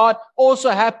from God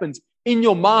also happens, in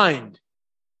your mind.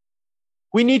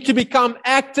 We need to become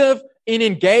active in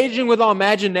engaging with our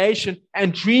imagination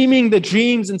and dreaming the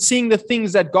dreams and seeing the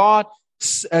things that God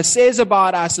says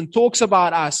about us and talks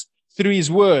about us through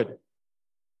His Word.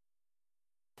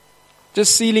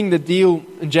 Just sealing the deal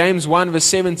in James 1 verse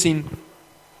 17.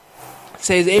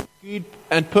 says, every good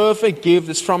and perfect gift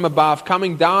is from above,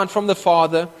 coming down from the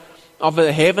Father of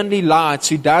the heavenly lights,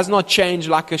 who does not change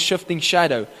like a shifting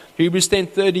shadow. Hebrews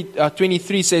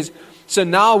 10:23 says, so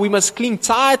now we must cling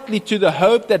tightly to the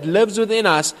hope that lives within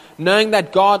us, knowing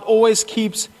that God always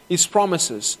keeps His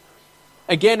promises.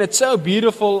 Again, it's so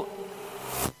beautiful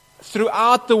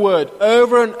throughout the Word,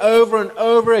 over and over and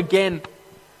over again.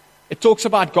 It talks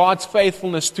about God's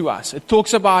faithfulness to us. It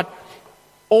talks about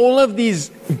all of these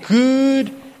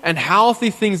good and healthy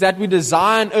things that we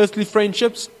desire in earthly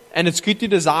friendships, and it's good to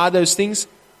desire those things.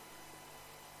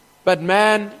 But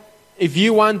man, if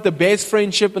you want the best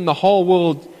friendship in the whole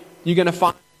world, you're going to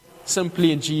find it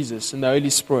simply in Jesus and the Holy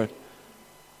Spirit.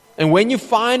 And when you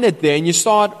find it there and you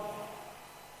start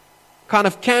kind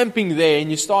of camping there and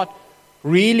you start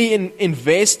really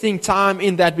investing time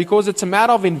in that, because it's a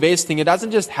matter of investing. It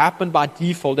doesn't just happen by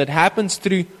default. It happens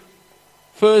through,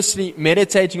 firstly,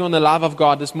 meditating on the love of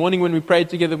God. This morning when we prayed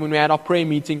together, when we had our prayer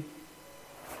meeting,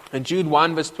 in Jude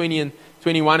 1 verse 20 and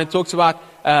 21, it talks about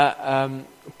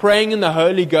praying in the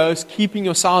Holy Ghost, keeping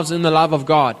yourselves in the love of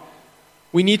God.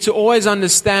 We need to always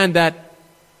understand that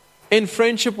in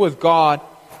friendship with God,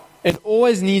 it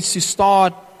always needs to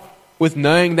start with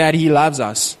knowing that He loves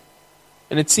us.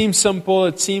 And it seems simple,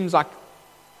 it seems like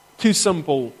too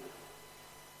simple.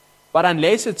 But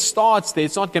unless it starts there,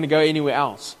 it's not going to go anywhere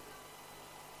else.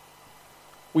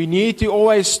 We need to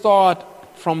always start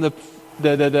from the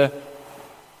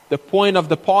point of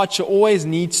departure always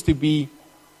needs to be,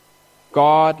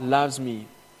 God loves me.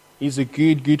 He's a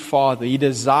good, good Father. He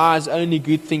desires only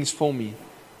good things for me.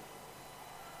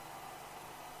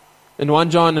 In 1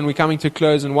 John, and we're coming to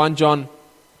close, in 1 John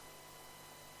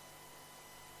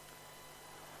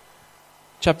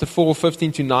chapter 4,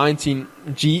 15 to 19,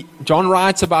 John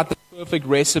writes about the perfect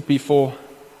recipe for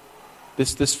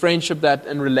this friendship that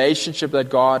and relationship that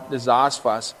God desires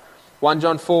for us. 1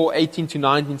 John 4, 18 to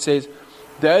 19 says,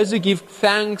 those who give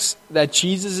thanks that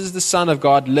Jesus is the Son of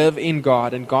God live in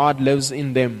God, and God lives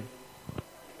in them.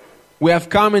 We have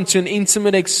come into an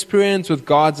intimate experience with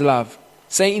God's love.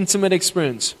 Say intimate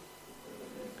experience.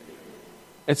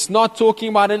 It's not talking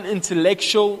about an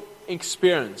intellectual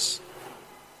experience.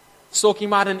 It's talking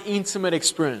about an intimate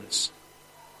experience.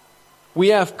 We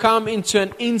have come into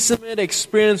an intimate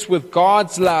experience with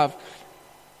God's love,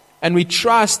 and we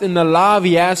trust in the love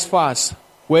He has for us.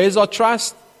 Where's our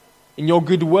trust? In your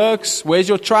good works? Where's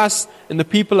your trust? In the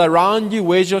people around you?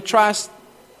 Where's your trust?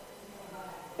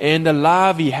 In the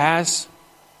love He has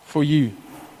for you.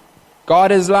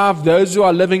 God is love. Those who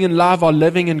are living in love are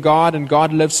living in God, and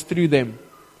God lives through them.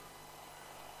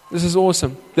 This is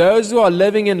awesome. Those who are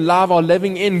living in love are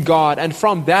living in God, and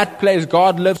from that place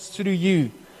God lives through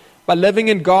you. By living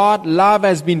in God, love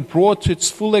has been brought to its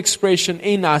full expression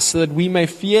in us so that we may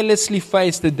fearlessly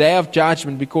face the day of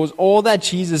judgment, because all that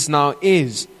Jesus now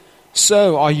is,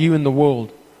 so are you in the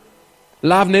world.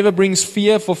 Love never brings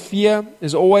fear, for fear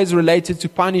is always related to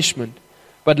punishment.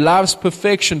 But love's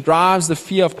perfection drives the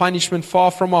fear of punishment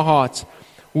far from our hearts.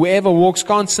 Whoever walks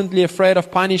constantly afraid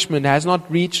of punishment has not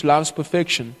reached love's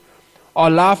perfection. Our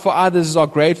love for others is our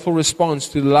grateful response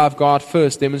to the love God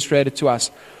first demonstrated to us.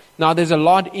 Now there's a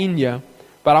lot in here,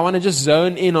 but I want to just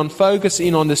zone in on, focus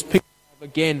in on this picture of,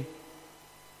 again,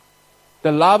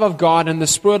 the love of God and the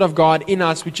Spirit of God in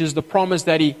us, which is the promise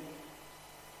that He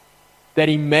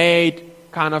made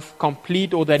kind of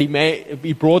complete, or that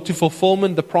He brought to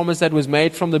fulfillment, the promise that was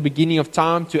made from the beginning of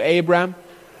time to Abraham.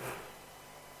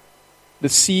 The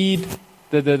seed,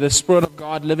 the Spirit of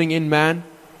God living in man.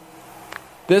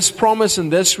 This promise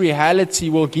and this reality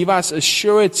will give us a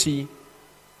surety,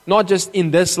 not just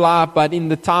in this life, but in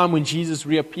the time when Jesus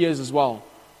reappears as well.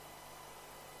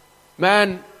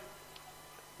 Man,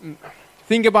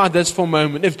 think about this for a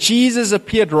moment. If Jesus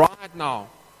appeared right now,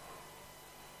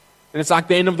 and it's like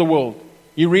the end of the world,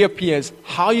 He reappears,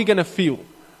 how are you going to feel?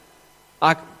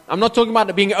 Like, I'm not talking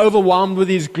about being overwhelmed with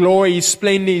His glory, His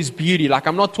splendor, His beauty. Like,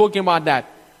 I'm not talking about that.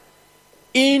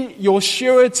 In your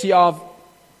surety of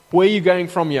where you're going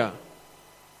from here,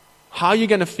 how are you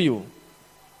going to feel?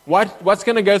 What's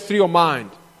going to go through your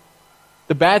mind?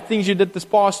 The bad things you did this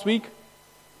past week?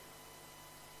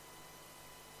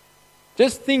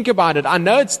 Just think about it. I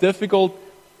know it's difficult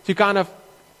to kind of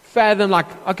fathom,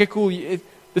 like, okay, cool.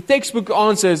 The textbook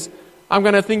answers, I'm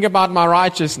going to think about my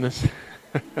righteousness.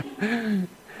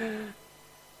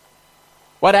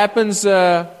 What happens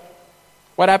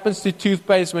to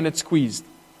toothpaste when it's squeezed?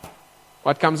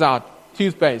 What comes out?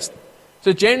 Toothpaste.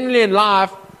 So generally in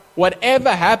life,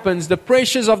 whatever happens, the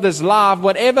pressures of this life,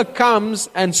 whatever comes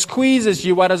and squeezes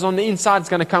you, what is on the inside is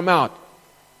going to come out.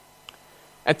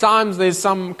 At times there's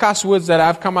some cuss words that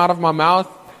have come out of my mouth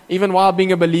Even while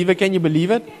being a believer, can you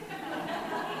believe it?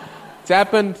 It's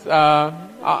happened.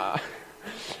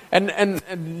 And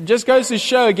it just goes to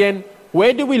show again,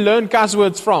 where do we learn cuss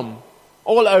words from?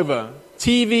 All over.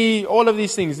 TV, all of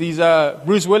these things. These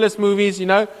Bruce Willis movies, you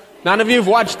know. None of you have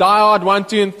watched Die Hard 1,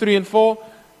 2, and 3, and 4?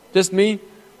 Just me?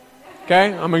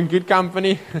 Okay, I'm in good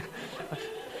company.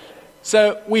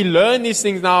 So we learn these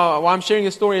things now. Why I'm sharing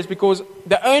a story is because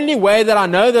the only way that I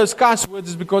know those cuss words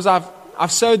is because I've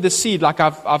sowed the seed, like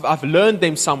I've learned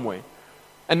them somewhere.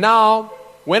 And now,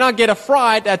 when I get a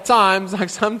fright at times, like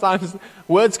sometimes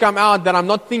words come out that I'm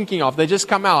not thinking of. They just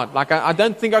come out. Like I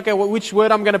don't think, okay, which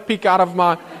word I'm going to pick out of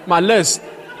my list.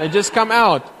 They just come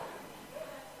out.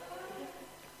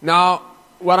 Now,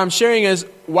 what I'm sharing is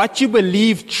what you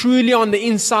believe truly on the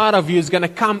inside of you is going to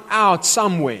come out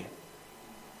somewhere.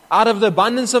 Out of the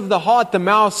abundance of the heart, the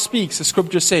mouth speaks, the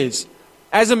scripture says.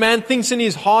 As a man thinks in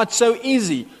his heart, so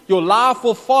easy. Your life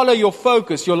will follow your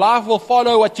focus. Your life will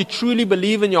follow what you truly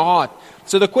believe in your heart.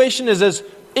 So the question is this,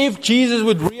 if Jesus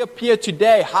would reappear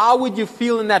today, how would you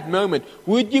feel in that moment?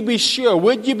 Would you be sure?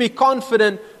 Would you be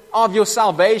confident of your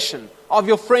salvation, of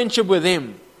your friendship with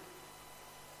Him?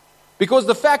 Because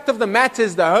the fact of the matter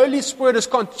is the Holy Spirit is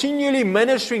continually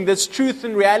ministering this truth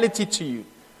and reality to you.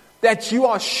 That you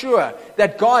are sure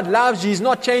that God loves you. He's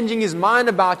not changing His mind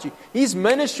about you. He's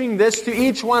ministering this to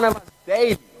each one of us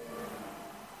daily.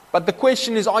 But the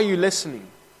question is, are you listening?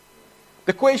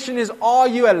 The question is, are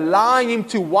you allowing Him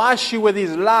to wash you with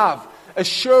His love,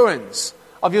 assurance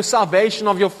of your salvation,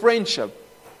 of your friendship?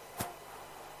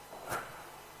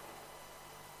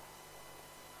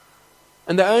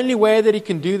 And the only way that He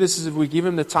can do this is if we give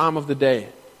Him the time of the day.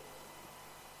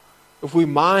 If we're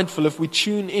mindful, if we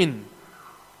tune in.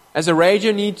 As a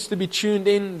radio needs to be tuned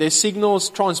in, there's signals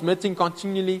transmitting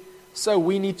continually, so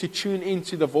we need to tune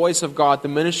into the voice of God, the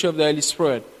ministry of the Holy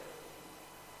Spirit.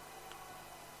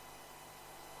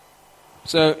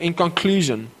 So, in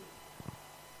conclusion,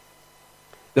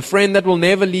 the friend that will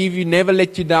never leave you, never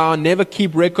let you down, never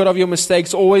keep record of your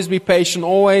mistakes, always be patient,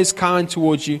 always kind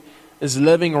towards you, is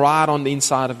living right on the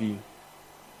inside of you.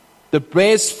 The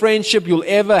best friendship you'll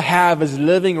ever have is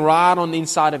living right on the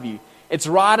inside of you. It's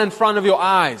right in front of your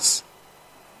eyes.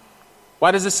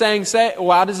 What does the saying say?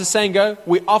 Or how does the saying go?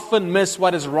 We often miss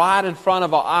what is right in front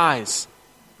of our eyes.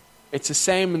 It's the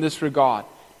same in this regard.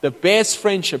 The best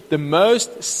friendship, the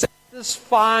most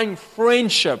satisfying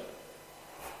friendship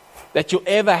that you'll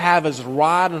ever have is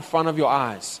right in front of your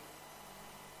eyes.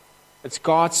 It's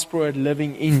God's Spirit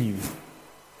living in you,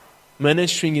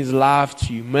 ministering His love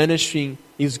to you, ministering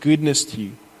His goodness to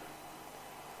you,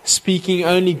 speaking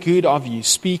only good of you,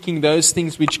 speaking those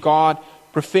things which God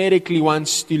prophetically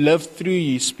wants to live through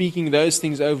you, speaking those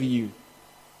things over you.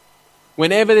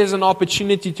 Whenever there's an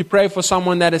opportunity to pray for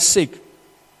someone that is sick,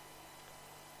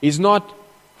 He's not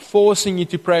forcing you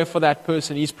to pray for that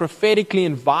person. He's prophetically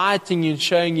inviting you and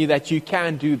showing you that you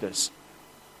can do this.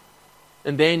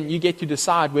 And then you get to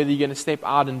decide whether you're going to step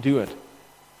out and do it.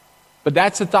 But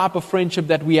that's the type of friendship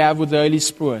that we have with the Holy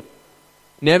Spirit.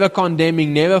 Never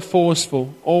condemning, never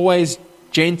forceful, always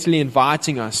gently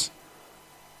inviting us.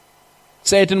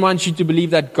 Satan wants you to believe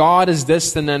that God is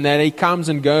distant and that He comes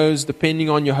and goes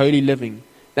depending on your holy living.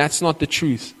 That's not the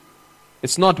truth.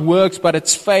 It's not works, but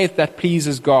it's faith that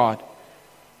pleases God.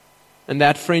 And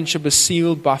that friendship is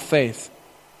sealed by faith.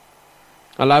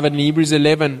 I love it in Hebrews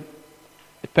 11.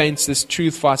 It paints this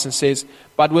truth for us and says,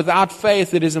 but without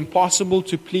faith it is impossible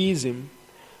to please Him.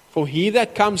 For he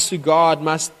that comes to God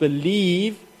must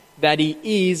believe that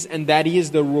He is, and that He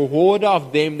is the rewarder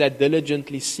of them that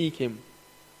diligently seek Him.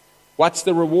 What's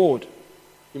the reward?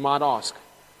 You might ask.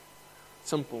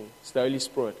 Simple. It's the Holy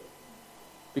Spirit.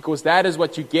 Because that is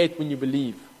what you get when you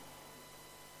believe.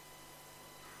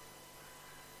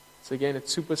 So again,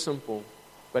 it's super simple,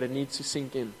 but it needs to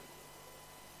sink in.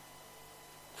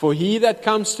 For he that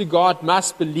comes to God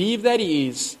must believe that He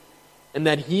is, and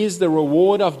that He is the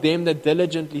reward of them that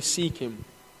diligently seek Him.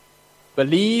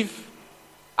 Believe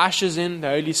ushers in the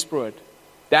Holy Spirit.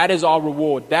 That is our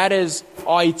reward. That is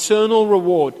our eternal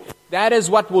reward. That is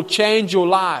what will change your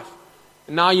life.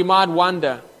 And now you might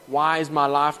wonder, why is my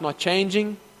life not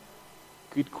changing?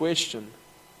 Good question.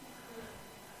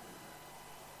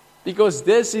 Because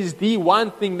this is the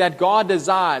one thing that God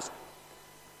desires.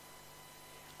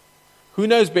 Who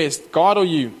knows best, God or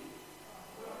you?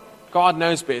 God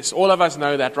knows best. All of us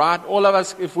know that, right? All of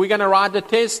us, if we're going to write the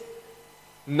test,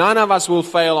 none of us will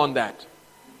fail on that.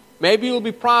 Maybe you'll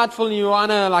be prideful and you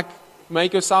want to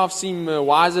make yourself seem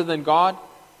wiser than God.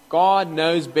 God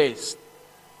knows best.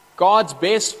 God's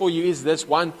best for you is this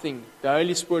one thing, the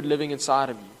Holy Spirit living inside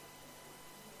of you.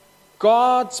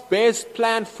 God's best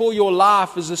plan for your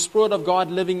life is the Spirit of God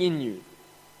living in you.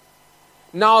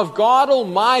 Now, if God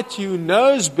Almighty, who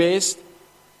knows best,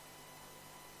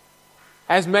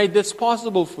 has made this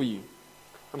possible for you.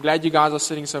 I'm glad you guys are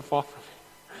sitting so far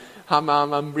from me.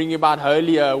 I'm bringing about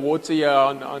holy water here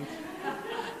on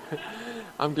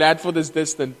I'm glad for this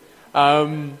distance.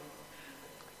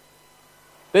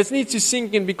 This needs to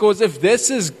sink in, because if this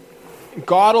is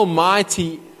God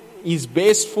Almighty, His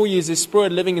best for you is His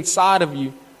Spirit living inside of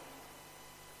you,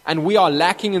 and we are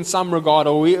lacking in some regard,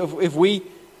 or if we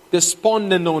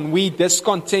despondent, or we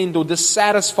discontent or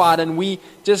dissatisfied, and we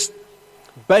just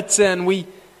bitter, and we're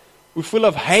full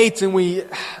of hate, and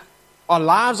our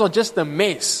lives are just a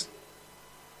mess,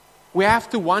 we have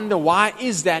to wonder, why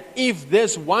is that? If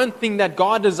this one thing that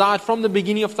God desired from the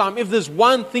beginning of time, if this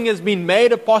one thing has been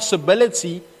made a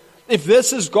possibility, if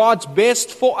this is God's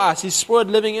best for us, His Spirit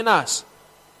living in us,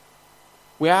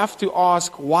 we have to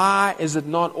ask, why is it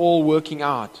not all working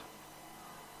out?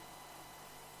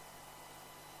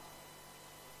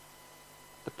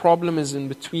 The problem is in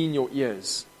between your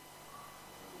ears.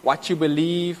 What you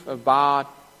believe about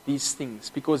these things,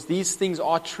 because these things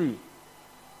are true.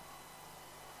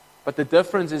 But the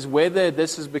difference is whether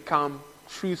this has become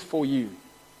truth for you.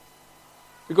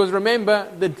 Because remember,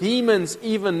 the demons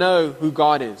even know who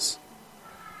God is.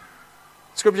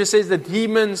 Scripture says the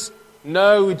demons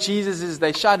know who Jesus is.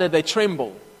 They shudder, they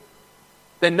tremble.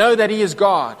 They know that He is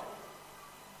God.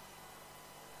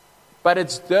 But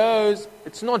it's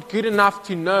not good enough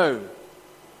to know.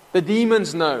 The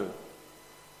demons know.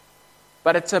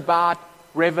 But it's about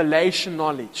revelation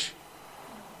knowledge.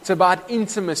 It's about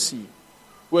intimacy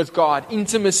with God,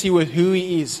 intimacy with who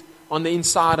He is on the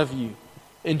inside of you,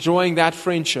 enjoying that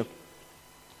friendship.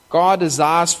 God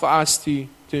desires for us to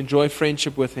enjoy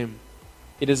friendship with Him.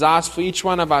 He desires for each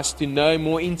one of us to know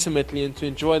more intimately and to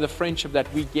enjoy the friendship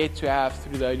that we get to have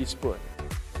through the Holy Spirit.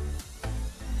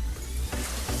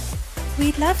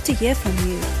 We'd love to hear from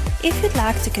you. If you'd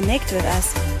like to connect with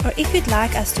us, or if you'd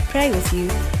like us to pray with you,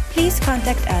 please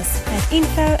contact us at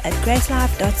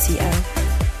info@gracelife.co.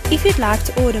 If you'd like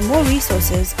to order more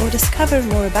resources or discover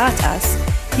more about us,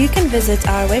 you can visit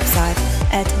our website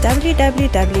at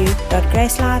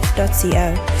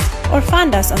www.gracelife.co or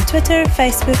find us on Twitter,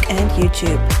 Facebook, and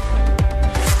YouTube.